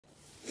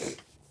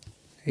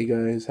Hey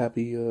guys,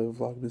 happy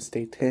Vlogmas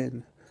Day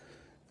 10.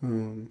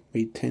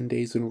 Made 10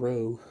 days in a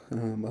row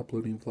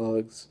uploading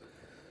vlogs.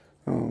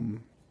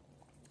 Um,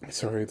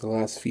 Sorry, the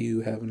last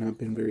few have not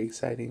been very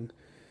exciting,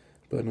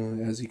 but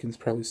as you can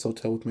probably still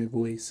tell with my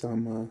voice,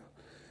 I'm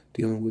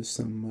dealing with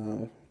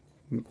some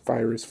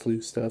virus flu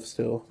stuff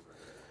still.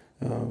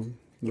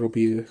 It'll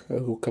be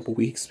a couple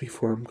weeks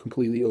before I'm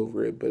completely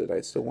over it, but I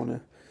still want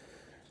to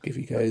give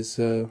you guys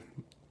the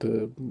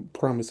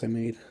promise I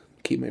made.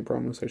 Keep my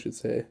promise, I should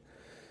say.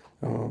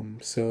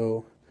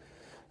 So,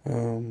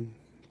 um,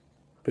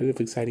 Bit of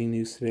exciting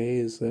news today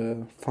is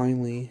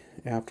finally,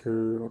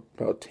 after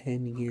about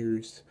 10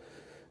 years,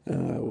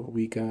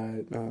 we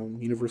got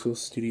Universal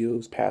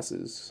Studios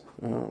passes.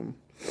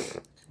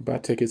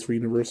 Bought tickets for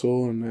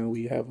Universal, and now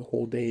we have a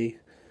whole day,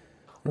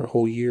 or a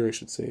whole year, I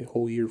should say, a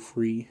whole year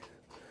free.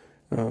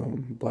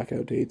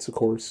 Blackout dates, of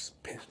course,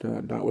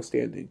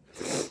 notwithstanding.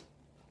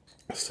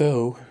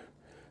 So,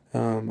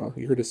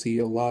 you're going to see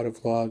a lot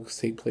of vlogs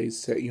take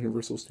place at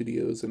Universal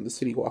Studios and the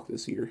City Walk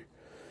this year,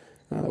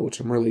 which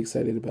I'm really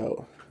excited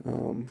about.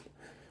 When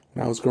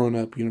I was growing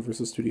up,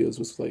 Universal Studios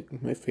was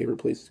like my favorite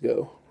place to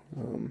go.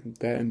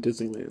 That and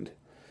Disneyland.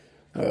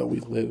 We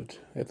lived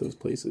at those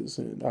places,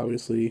 and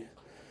obviously,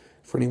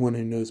 for anyone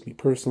who knows me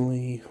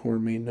personally or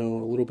may know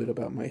a little bit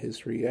about my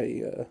history,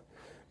 I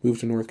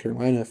moved to North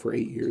Carolina for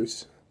 8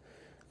 years.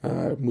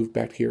 I moved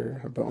back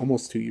here about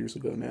almost 2 years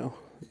ago now,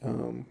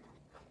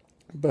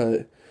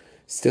 but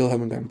still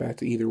haven't gotten back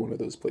to either one of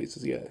those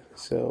places yet.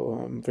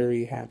 So I'm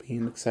very happy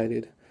and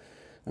excited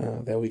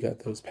that we got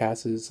those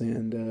passes,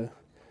 and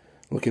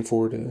looking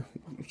forward to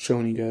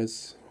showing you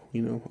guys,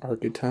 our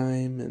good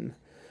time, and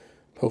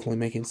hopefully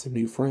making some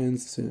new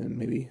friends and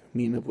maybe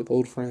meeting up with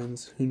old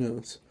friends. Who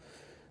knows?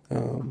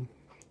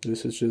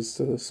 This is just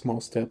a small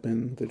step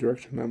in the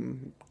direction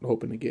I'm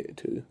hoping to get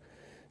to.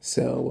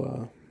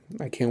 So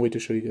I can't wait to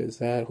show you guys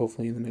that.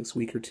 Hopefully in the next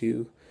week or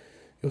two,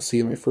 you'll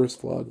see my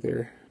first vlog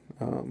there.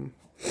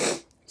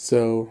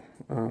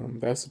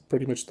 That's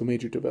pretty much the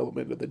major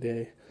development of the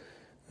day.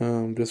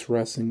 Just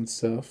resting and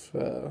stuff.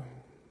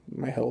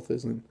 My health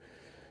isn't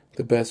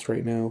the best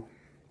right now,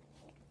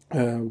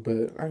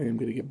 but I am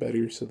going to get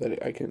better so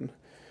that I can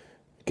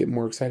get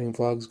more exciting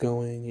vlogs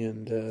going,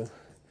 and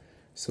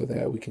so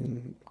that we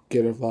can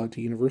get a vlog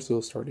to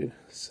Universal started.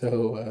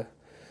 So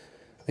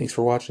thanks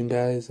for watching,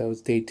 guys. That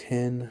was day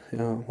 10.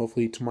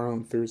 Hopefully tomorrow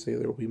and Thursday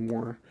there will be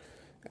more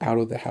out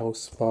of the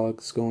house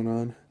vlogs going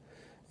on,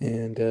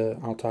 and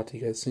I'll talk to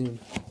you guys soon.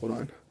 Hold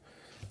on.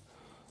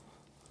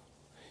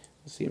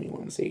 Sammy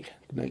wants to say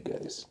good night,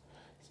 guys.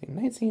 Say good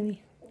night,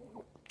 Sammy.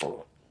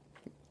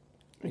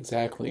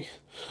 Exactly.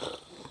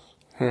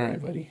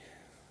 Alright, buddy.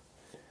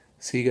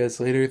 See you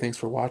guys later. Thanks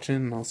for watching,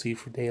 and I'll see you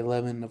for day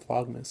 11 of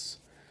Vlogmas.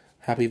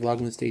 Happy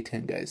Vlogmas Day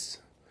 10, guys.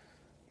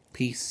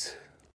 Peace.